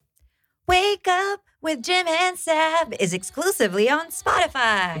Wake Up with Jim and Sab is exclusively on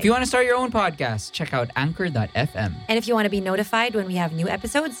Spotify. If you want to start your own podcast, check out Anchor.fm. And if you want to be notified when we have new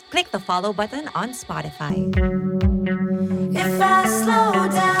episodes, click the follow button on Spotify. If I slow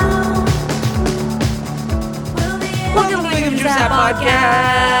down, welcome to the Jim and Sab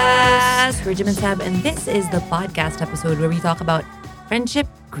podcast. We're Jim and Sab, and this is the podcast episode where we talk about friendship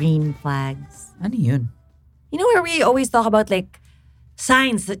green flags. Ano yun? You know where we always talk about like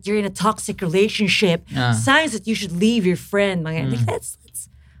signs that you're in a toxic relationship, signs that you should leave your friend. Like,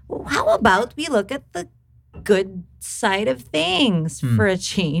 how about we look at the good side of things for a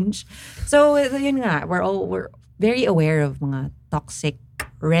change? So yun nga, we're very aware of mga toxic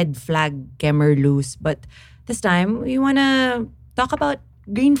red flag gemerloos, but this time we want to talk about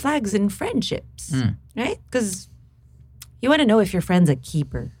green flags in friendships, right? Because you want to know if your friend's a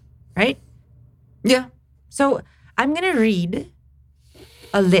keeper, right? Yeah. So I'm gonna read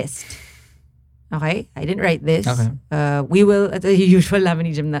a list. Okay? I didn't write this. Okay. We will, at the usual namin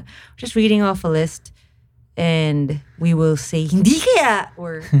ni Jim na, just reading off a list and we will say, hindi kaya!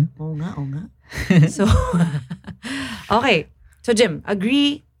 Or, oo nga. So, okay. So Jim,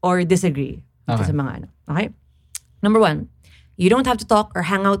 agree or disagree? Okay. Sa mga ano. Okay? Number 1, you don't have to talk or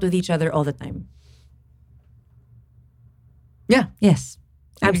hang out with each other all the time. Yeah. Yes.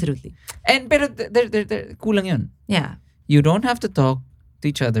 Absolutely. And pero kulang yun. Yeah. You don't have to talk to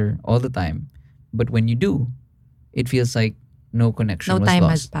each other all the time, but when you do, it feels like no connection was time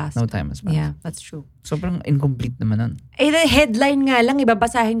lost. has passed. No time has passed. Yeah, that's true. Sobrang incomplete naman nun. Eh, the headline nga lang,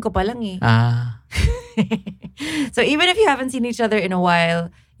 ibabasahin ko pa lang eh. So even if you haven't seen each other in a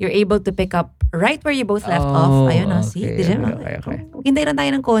while, you're able to pick up right where you both left off. Ayun na, see? Okay. Hintay lang tayo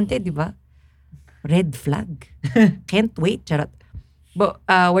ng konti, di ba? Red flag. Can't wait, charot. But,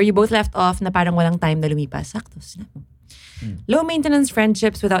 where you both left off na parang walang time na lumipas. Sakto. Low maintenance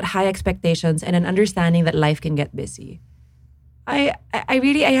friendships without high expectations and an understanding that life can get busy. I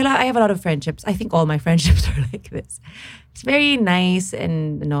have a lot of friendships. I think all my friendships are like this. It's very nice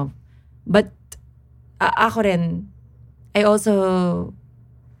and but ako rin, I also,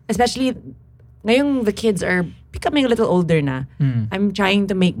 especially ngayong the kids are becoming a little older na, I'm trying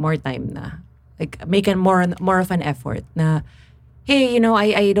to make more time na. Like make more of an effort na, hey,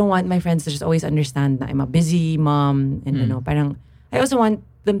 I don't want my friends to just always understand na I'm a busy mom and parang I also want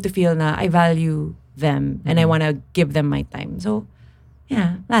them to feel na I value them and I want to give them my time. So,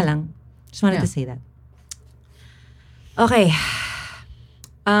 yeah, wala lang. Just wanted to say that. Okay.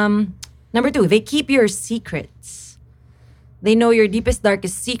 Number 2, they keep your secrets. They know your deepest,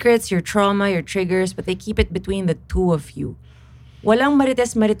 darkest secrets, your trauma, your triggers, but they keep it between the two of you. Walang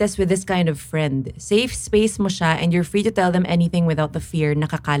marites with this kind of friend. Safe space mo siya and you're free to tell them anything without the fear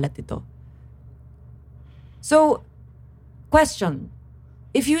nakakalat ito. So, question.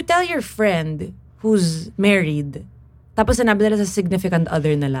 If you tell your friend who's married, tapos sinabi nila sa significant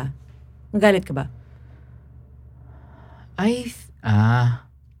other nila, magalit ka ba? I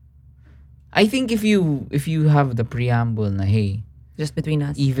think if you have the preamble na, hey, just between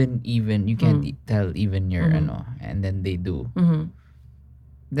us. Even you can't tell even your and then they do.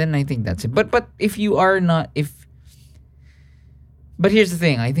 Then I think that's it. But if you are not, but here's the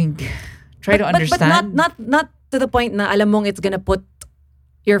thing. I think try to understand. But not to the point na alam mong it's gonna put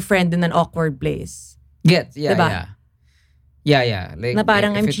your friend in an awkward place. Yeah. Like na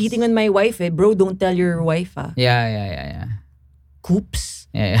parang I'm cheating on my wife bro, don't tell your wife Yeah. Coops.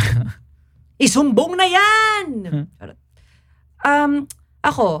 Yeah. Isumbong na yan!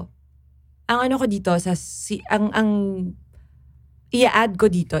 Ako, ang ano ko dito ang i-add ko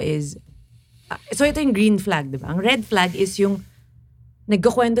dito is so ito yung green flag, diba? Ang red flag is yung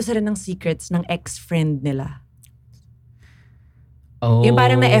nagkukwento sila ng secrets ng ex-friend nila. Oh. Yung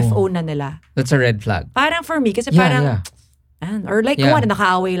parang na-FO na nila. That's a red flag. Parang for me, kasi parang or like kung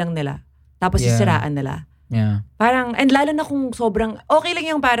nakaaway lang nila. Tapos sisiraan nila. Yeah. Parang, and lalo na kung sobrang, okay lang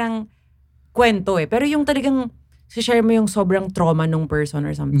yung parang kwento pero yung talagang share mo yung sobrang trauma nung person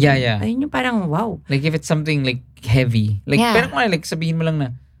or something. Yeah. Ayun yung parang wow. Like if it's something like heavy. Like, pero kung like sabihin mo lang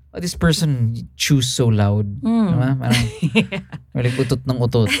na, this person chews so loud. Diba? Parang, or like utot ng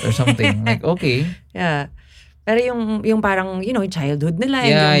utot or something. Like, okay. Yeah. Pero yung parang, childhood nila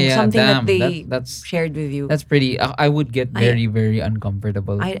and yung something that they that's shared with you. That's pretty, I would get very, very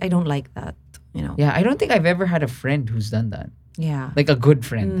uncomfortable. I don't like that, Yeah, I don't think I've ever had a friend who's done that. Yeah. Like a good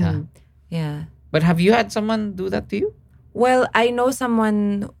friend, Yeah. But have you had someone do that to you? Well, I know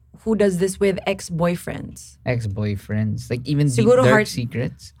someone who does this with ex-boyfriends. Ex-boyfriends? Like even deep, siguro dark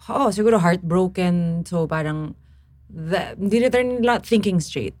secrets? Siguro heartbroken. So parang, they're not thinking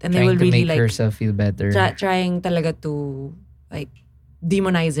straight. And trying they will really to make herself feel better. Trying talaga to like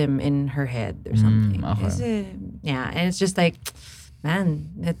demonize him in her head or something. Okay. Kasi, yeah, and it's just like, man,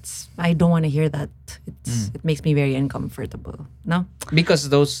 I don't want to hear that. It makes me very uncomfortable. No? Because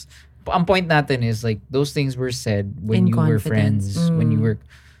ang point natin is like those things were said when In you were confidence. friends, when you were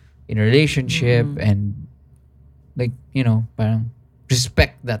in a relationship, and like, you know, parang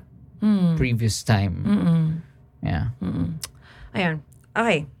respect that previous time. Yeah. Ayun.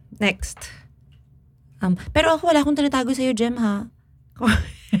 Okay, next. Pero ako wala akong tinatago sa'yo, Jem, ha?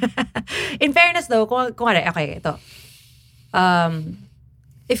 In fairness though, kung okay, ito.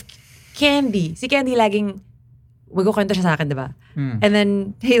 If si Candy laging magkukwento siya sa akin, diba? And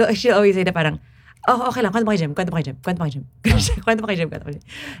then she'll always say na parang, oh, okay lang, kwento mo kay Jem.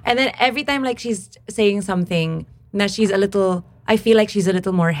 And then every time like she's saying something na I feel like she's a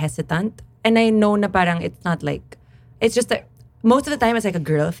little more hesitant. And I know na parang it's not like, it's just that most of the time it's like a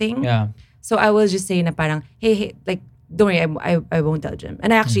girl thing. Yeah. So I will just say na parang, hey, like, don't worry, I won't tell Jem.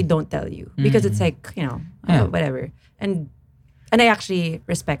 And I actually don't tell you. Because it's like, you know, whatever. And I actually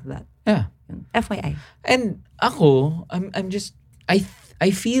respect that. Yeah. FYI. And ako, I'm just,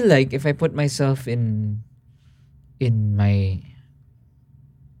 I feel like if I put myself in my,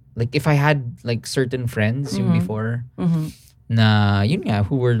 like if I had like certain friends yung before, na yun nga,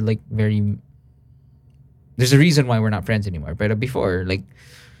 who were like very, there's a reason why we're not friends anymore. Pero before, like,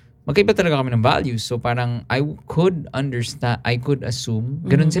 magkaiba talaga kami ng values. So parang I could assume,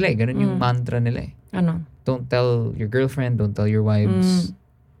 ganun sila eh. Ganun yung mantra nila eh. Ano? Don't tell your girlfriend, don't tell your wives.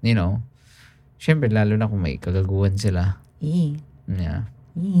 You know. Siyempre, lalo na kung may kagaguhan sila. Yeah.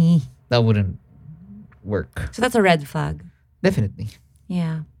 That wouldn't work. So that's a red flag. Definitely.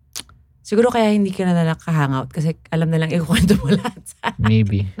 Yeah. Siguro kaya hindi ka na nakahangout kasi alam na lang ikukwento mo lahat sa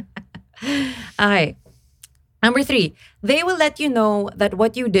Maybe. Okay. Number 3, they will let you know that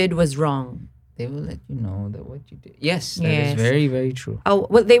what you did was wrong. They will let you know that what you did. Yes, that is very, very true.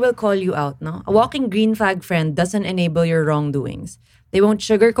 Well, they will call you out, no? A walking green flag friend doesn't enable your wrongdoings. They won't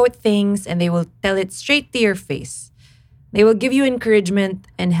sugarcoat things and they will tell it straight to your face. They will give you encouragement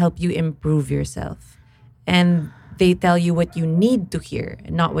and help you improve yourself. And they tell you what you need to hear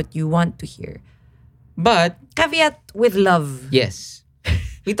and not what you want to hear. But, caveat with love. Yes.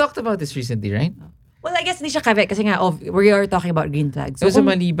 We talked about this recently, right? Well, I guess hindi siya caveat kasi nga we are talking about green flags. So, it was a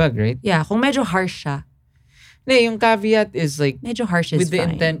malibag, right? Yeah, kung medyo harsh siya. Nee, yung caveat is like, medyo harsh is with the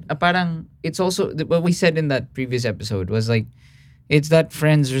fine. intent, parang, it's also, what we said in that previous episode was like, it's that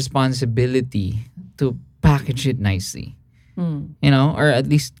friend's responsibility to package it nicely. You know, or at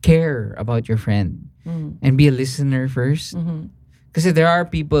least care about your friend. And be a listener first. Kasi there are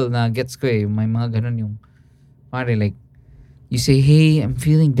people na gets ko eh, may mga ganun yung, pare like, you say, hey, I'm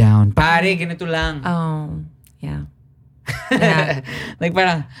feeling down. Pare, ganito lang. Oh, yeah. Like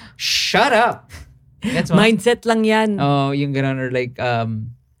parang, shut up. That's mindset lang yan. Oh, yung ganun, or like,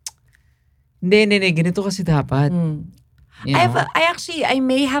 hindi, ganito kasi dapat. You know? I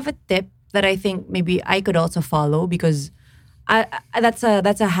may have a tip that I think maybe I could also follow because that's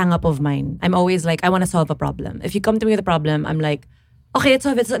a hang up of mine. I'm always like, I want to solve a problem. If you come to me with a problem, I'm like, okay, let's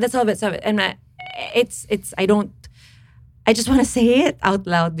solve it. And I just want to say it out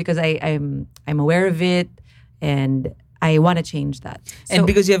loud because I'm aware of it and I want to change that. So, and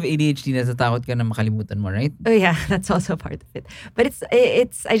because you have ADHD, natatakot ka na makalimutan mo, right? Oh yeah, that's also part of it. But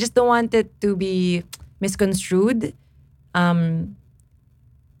it's I just don't want it to be misconstrued.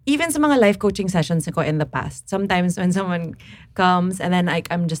 Even sa mga life coaching sessions ko in the past, sometimes when someone comes and then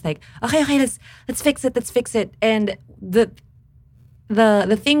I'm just like, okay, let's fix it. And the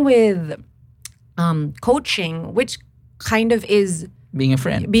thing with coaching, which kind of is being a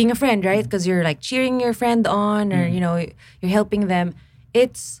friend, right? Because you're like cheering your friend on, or you know, you're helping them.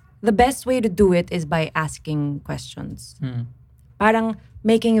 It's the best way to do it is by asking questions. Parang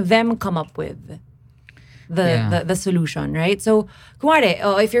making them come up with the solution, right? So, kumare,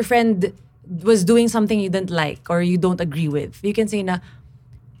 if your friend was doing something you didn't like or you don't agree with, you can say na,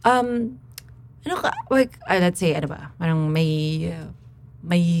 like, let's say, parang may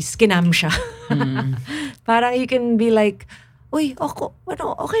skinam siya. Parang you can be like, uy,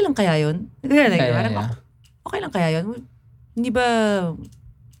 okay lang kaya yun? Okay lang kaya yun? Hindi ba,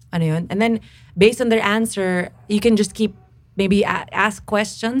 yun? And then, based on their answer, you can just keep, maybe ask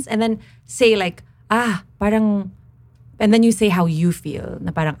questions and then say like, parang, and then you say how you feel.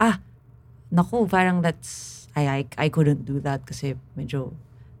 Na parang, naku, parang that's, I couldn't do that kasi medyo,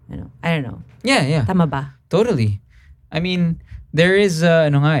 I don't know. Yeah. Tama ba? Totally. I mean, there is,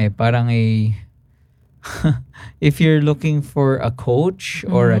 parang a, if you're looking for a coach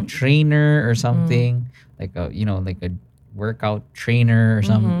or a trainer or something, like a workout trainer or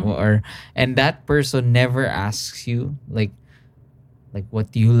something, and that person never asks you, like, Like,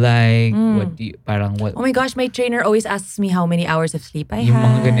 what do you like? What do you, parang what? Oh my gosh, my trainer always asks me how many hours of sleep I Yung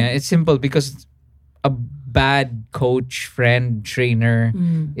mga had. ganyan. It's simple because a bad coach, friend, trainer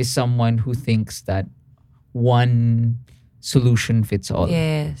is someone who thinks that one solution fits all.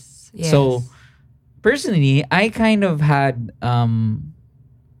 Yes. So, personally, I kind of had,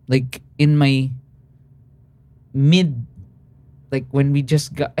 like, in my mid, like, when we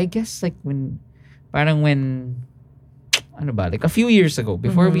just got, I guess, like, parang when, ano ba, like, a few years ago,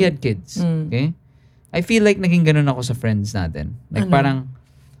 before we had kids, okay? I feel like naging ganun ako sa friends natin. Like, parang,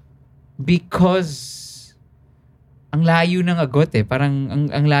 because, ang layo ng agot eh. Parang,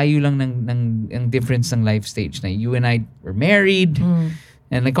 ang layo lang ng difference ng life stage na you and I were married,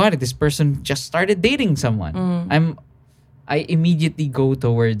 and like, God, this person just started dating someone. I immediately go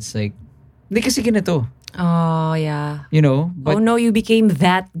towards like, hindi kasi ganito. Oh, yeah. You know? But, oh no, you became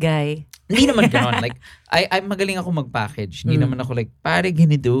that guy. Hindi naman ganon. Like, I'm magaling ako mag-package. Hindi naman ako like, pare,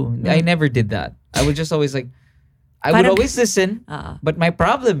 ganito. I never did that. I would just always like, I would always listen. But my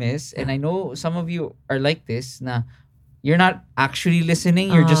problem is, and I know some of you are like this, na you're not actually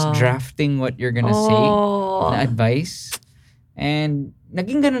listening. You're just drafting what you're gonna say na advice. And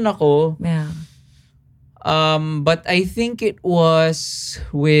naging ganun ako. Yeah. But I think it was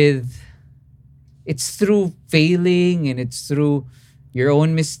it's through failing and it's through your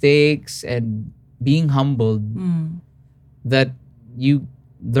own mistakes and being humbled that you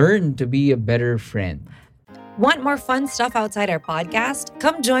learn to be a better friend. Want more fun stuff outside our podcast?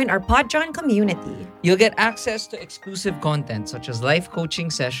 Come join our Podtron community. You'll get access to exclusive content such as live coaching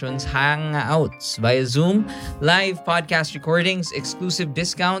sessions, hangouts via Zoom, live podcast recordings, exclusive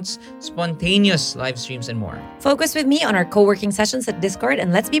discounts, spontaneous live streams, and more. Focus with me on our co-working sessions at Discord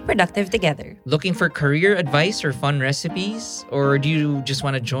and let's be productive together. Looking for career advice or fun recipes? Or do you just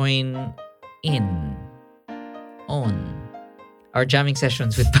want to join on our jamming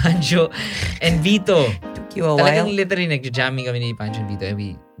sessions with Pancho and Vito? Took you a while. Talagang literally nagja-jamming kami ni Pancho and Vito and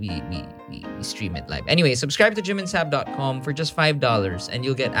we stream it live. Anyway, subscribe to jimandsab.com for just $5 and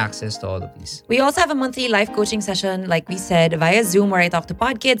you'll get access to all of these. We also have a monthly life coaching session, like we said, via Zoom where I talk to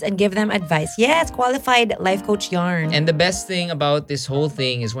pod kids and give them advice. Yes, qualified life coach yarn. And the best thing about this whole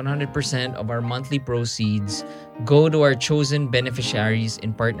thing is 100% of our monthly proceeds go to our chosen beneficiaries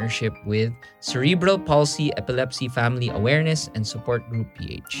in partnership with Cerebral Palsy Epilepsy Family Awareness and Support Group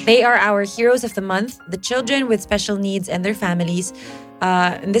PH. They are our heroes of the month, the children with special needs and their families.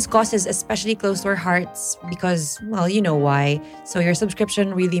 And this cause is especially close to our hearts because, well, you know why. So your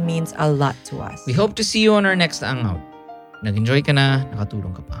subscription really means a lot to us. We hope to see you on our next hangout. Nag-enjoy ka na,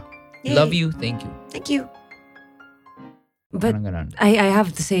 nakatulong ka pa. Yay. Love you, thank you. Thank you. But Parang ganun. I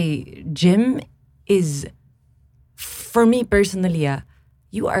have to say, Jim is, for me personally,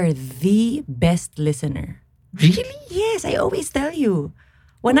 you are the best listener. Really? Yes, I always tell you.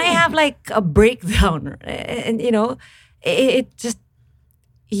 When I have like a breakdown, and you know, it just,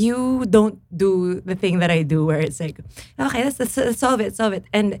 you don't do the thing that I do where it's like, okay, let's solve it.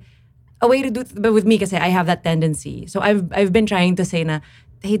 And a way to do it, but with me, kasi I have that tendency. So I've been trying to say na,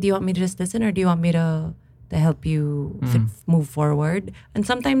 hey, do you want me to just listen or do you want me to help you move forward? And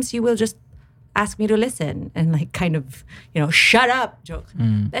sometimes you will just ask me to listen and like kind of, you know, shut up, joke.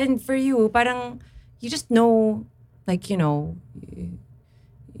 And for you, parang, you just know, like, you know,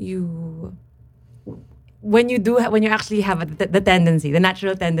 you... When you actually have the tendency, the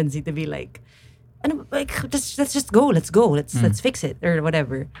natural tendency to be like, let's just go, let's fix it or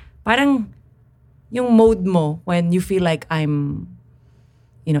whatever. Parang yung mode mo when you feel like I'm,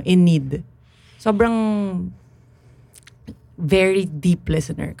 you know, in need. Sobrang very deep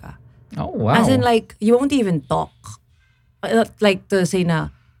listener ka. Oh, wow. As in like, you won't even talk. Like to say na,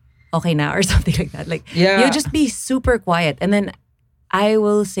 okay na or something like that. Like, you'll just be super quiet. And then I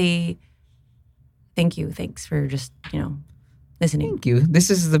will say, thanks for just, you know, listening. Thank you.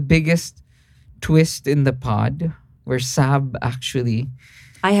 This is the biggest twist in the pod where Sab actually...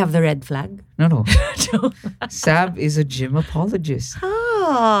 I have the red flag. No. Sab is a gym apologist.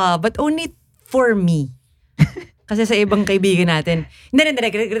 But only for me. Kasi sa ibang kaibigan natin,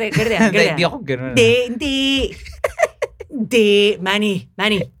 hindi, ako ganun. Hindi, Manny.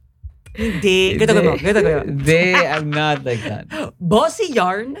 Hindi. Gito ko. Hindi, I'm not like that. Bossy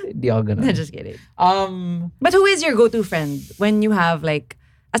yarn? Hindi ako ganun. No, just kidding. But who is your go-to friend when you have like,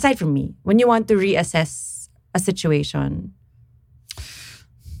 aside from me, when you want to reassess a situation?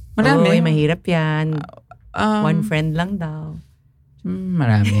 Marami. Oy, mahirap yan. One friend lang daw.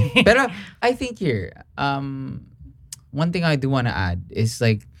 Marami. Pero I think here, one thing I do want to add is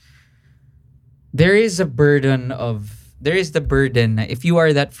like, there is the burden if you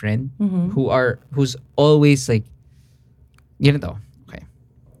are that friend who's always like, you know,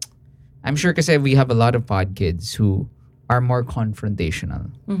 I'm sure kasi we have a lot of pod kids who are more confrontational.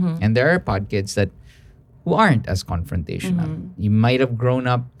 And there are pod kids that who aren't as confrontational. You might have grown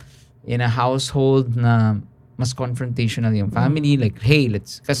up in a household na mas confrontational yung family. Like, hey,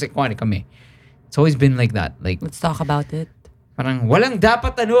 kasi kuwari kami. It's always been like that. Like, let's talk about it. Parang walang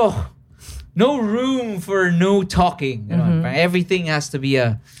dapat no room for no talking. Parang everything has to be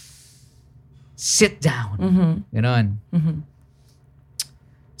a sit down.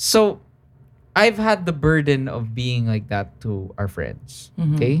 So, I've had the burden of being like that to our friends.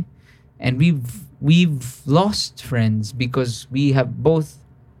 Okay? And we've lost friends because we have both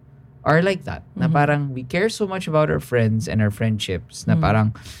are like that. Na parang we care so much about our friends and our friendships. Na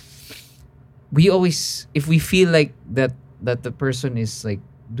parang we always, if we feel like that the person is like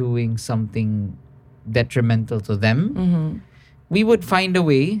doing something detrimental to them, we would find a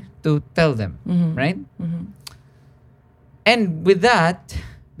way to tell them, right? And with that,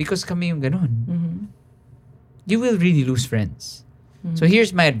 because kami yung ganon, you will really lose friends. So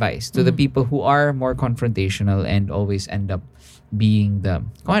here's my advice to the people who are more confrontational and always end up being the,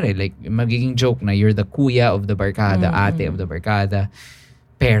 like magiging joke na you're the kuya of the barkada, ate of the barkada,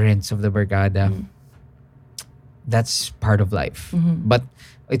 parents of the barkada. That's part of life. But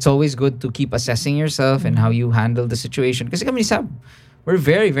it's always good to keep assessing yourself and how you handle the situation. Kasi kami ni Sab, we're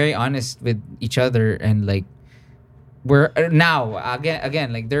very, very honest with each other, and like we're now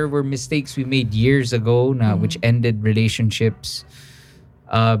again like there were mistakes we made years ago na which ended relationships.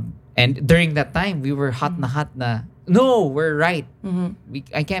 And during that time, we were hot na no, we're right.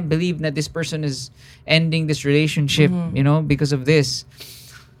 I can't believe that this person is ending this relationship, because of this.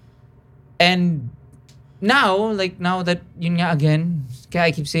 And now that yun nga again, kaya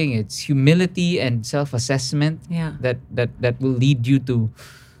I keep saying it's humility and self-assessment that will lead you to,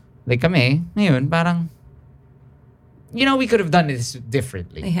 like kami, ngayon, parang, we could have done this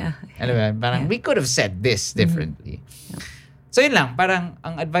differently. Parang we could have said this differently. So yun lang, parang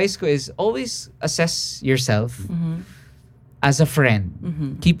ang advice ko is always assess yourself as a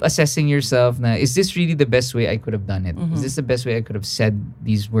friend. Keep assessing yourself na, is this really the best way I could have done it? Is this the best way I could have said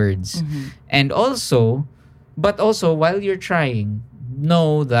these words? And also, while you're trying,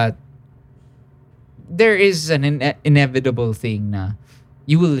 know that there is an inevitable thing na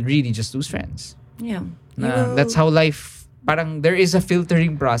you will really just lose friends. That's how life, parang there is a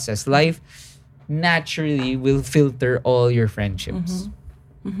filtering process. Life naturally will filter all your friendships.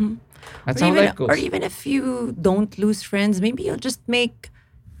 That's how life goes. Or even if you don't lose friends, maybe you'll just make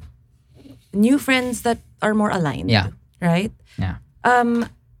new friends that are more aligned. Right?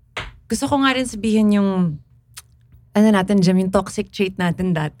 Gusto ko nga rin sabihin yung Jim, yung toxic trait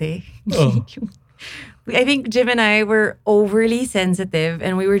natin dati. I think Jim and I were overly sensitive,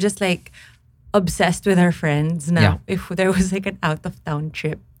 and we were just like obsessed with our friends. Now, if there was like an out-of-town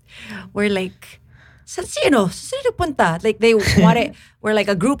trip, we're like, saan punta? Like we're like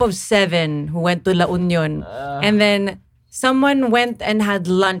a group of 7 who went to La Union. And then someone went and had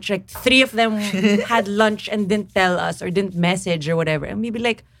lunch. Like 3 of them had lunch and didn't tell us or didn't message or whatever. And we'd be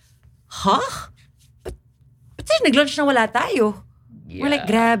like, huh? But nag-lunch na wala tayo. We're like,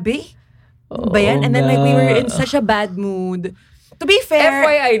 grabe. Ba yan? And then like we were in such a bad mood. To be fair,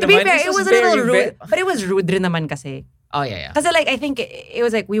 it was a little rude. But it was rude rin naman kasi. Oh, yeah. Kasi like, I think it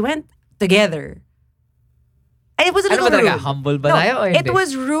was like, we went together. And it was a little rude. Humble ba tayo? It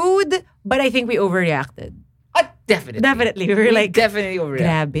was rude, but I think we overreacted. Definitely. We were like, definitely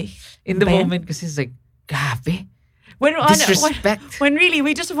overreacted. Grabe. In the moment, kasi it's like, grabe. Disrespect. When really,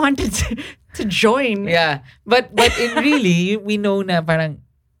 we just wanted to join. Yeah. But in really, we know na parang,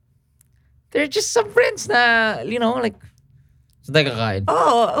 they're just some friends na, like, so kakain.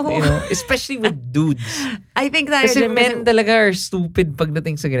 Especially with dudes. I think that kasi men talaga are stupid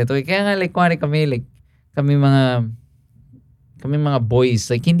pagdating sa ganito. Kaya nga like kami mga boys,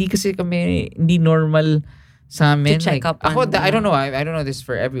 like hindi normal sa amin. To check like, up on. I don't know. I don't know this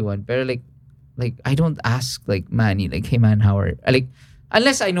for everyone, pero like I don't ask like Manny, like, hey man, how are, like,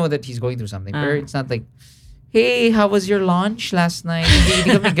 unless I know that he's going through something. Pero it's not like, hey, how was your lunch last night?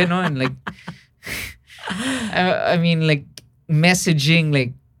 Hindi kami ganon. Like, I mean, like, messaging,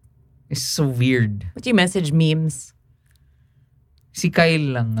 like, is so weird. But you message memes? Si Kyle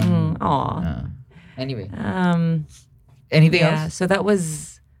lang. Anyway. Anything else? So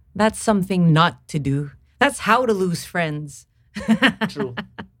that's something not to do. That's how to lose friends. True.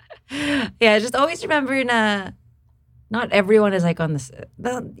 Just always remember na not everyone is like on this.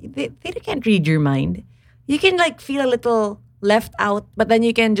 They can't read your mind. You can like feel a little left out, but then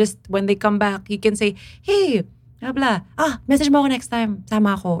you can just, when they come back, you can say, hey, blah, blah. Message mo ako next time.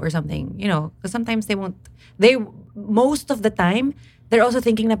 Sama ako or something. Because sometimes most of the time, they're also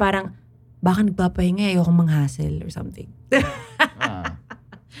thinking na parang, baka nagpapahinga, ayoko mang-hassle or something.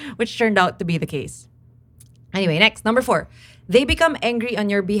 Which turned out to be the case. Anyway, next, number 4. They become angry on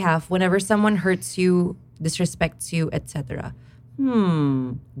your behalf whenever someone hurts you, disrespects you, etc.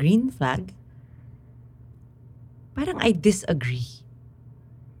 Green flag? Parang I disagree.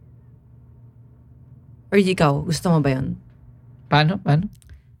 Or ikaw, gusto mo ba yun? Paano?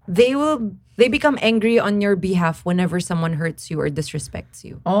 They become angry on your behalf whenever someone hurts you or disrespects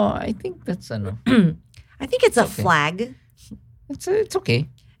you. Oh, I think that's ano. I think it's a flag. It's okay.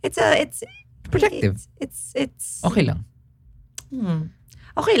 It's Protective. It's Okay lang.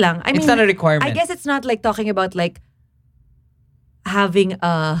 okay lang. I mean, it's not a requirement. I guess it's not like talking about like having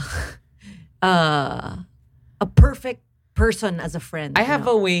a perfect person as a friend. I have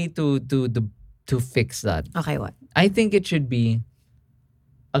a way to fix that. Okay, what? I think it should be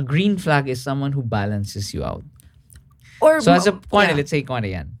a green flag is someone who balances you out. Or so as a let's say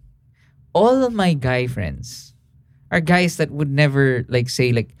yan. All of my guy friends are guys that would never like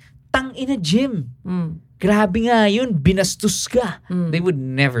say like tang ina Jim. Grabe nga yun, binastos ka. They would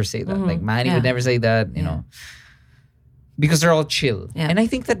never say that. Like Manny would never say that, you know. Because they're all chill. Yeah. And I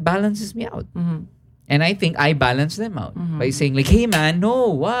think that balances me out. And I think I balance them out by saying like, hey man,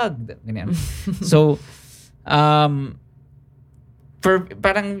 no, wag. So, I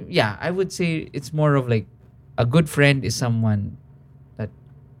would say it's more of like a good friend is someone that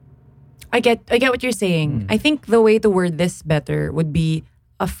I get what you're saying. I think the way to word this better would be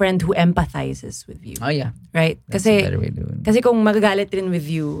a friend who empathizes with you. Oh yeah. Right? That's a better way to do it. Kasi kung magagalit rin with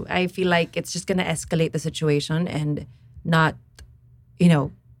you, I feel like it's just gonna escalate the situation and not,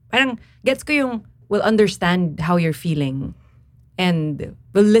 parang gets ko yung will understand how you're feeling and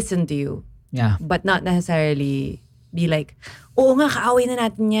will listen to you. Yeah. But not necessarily be like, oo nga, kaaway na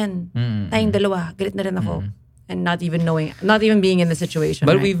natin yan. Tayong dalawa, galit na rin ako. And not even being in the situation.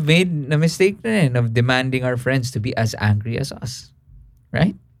 But right? we've made the mistake of demanding our friends to be as angry as us.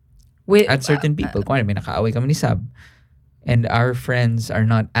 Right? At certain people. Kung may nakaaway kami ni Sab, and our friends are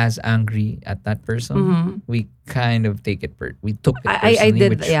not as angry at that person, we kind of take it we took it personally, I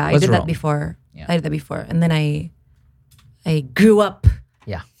did wrong. that before. Yeah. I did that before. And then I grew up.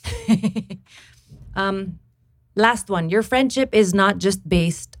 Yeah. Last one. Your friendship is not just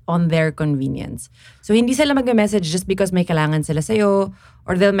based on their convenience. So hindi sila mag-message just because may kailangan sila sa'yo,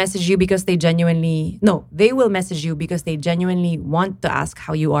 or they'll message you because they will message you because they genuinely want to ask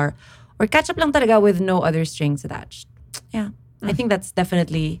how you are, or catch up lang talaga with no other strings attached. Yeah. I think that's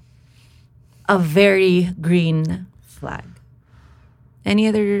definitely a very green flag. Any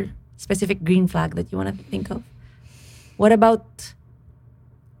other specific green flag that you want to think of? What about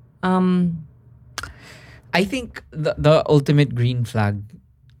I think the ultimate green flag,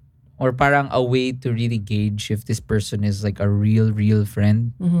 or parang a way to really gauge if this person is like a real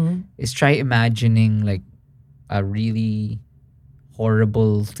friend, is try imagining like a really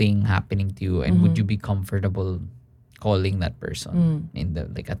horrible thing happening to you, and would you be comfortable calling that person in the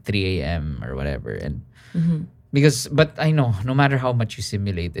like at 3 a.m. or whatever, and but I know no matter how much you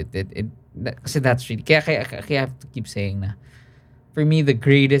simulate it kasi that's really kaya I have to keep saying na for me the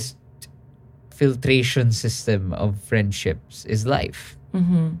greatest filtration system of friendships is life.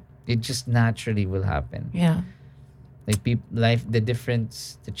 It just naturally will happen. Yeah. Like life, the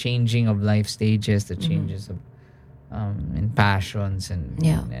difference, the changing of life stages, the changes of in passions and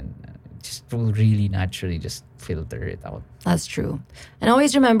just will really naturally just filter it out. That's true. And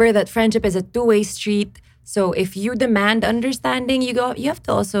always remember that friendship is a two-way street. So if you demand understanding, you have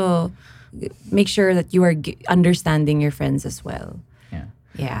to also make sure that you are understanding your friends as well.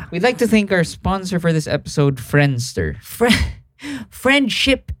 Yeah. We'd like to thank our sponsor for this episode, Friendster.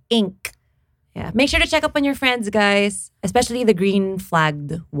 Friendship Inc. Yeah. Make sure to check up on your friends, guys, especially the green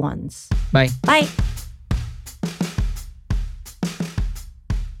flagged ones. Bye. Bye.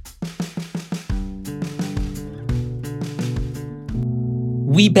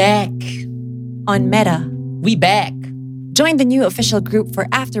 We back. On Meta. We back. Join the new official group for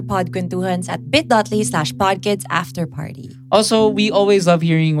Afterpod Kwentuhans at bit.ly/podkidsafterparty. Also, we always love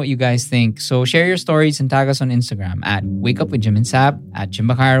hearing what you guys think. So share your stories and tag us on Instagram at Wake Up with Jim and Sab, at Jim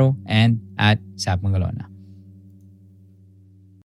Bacaro, and at Sab Mangalona.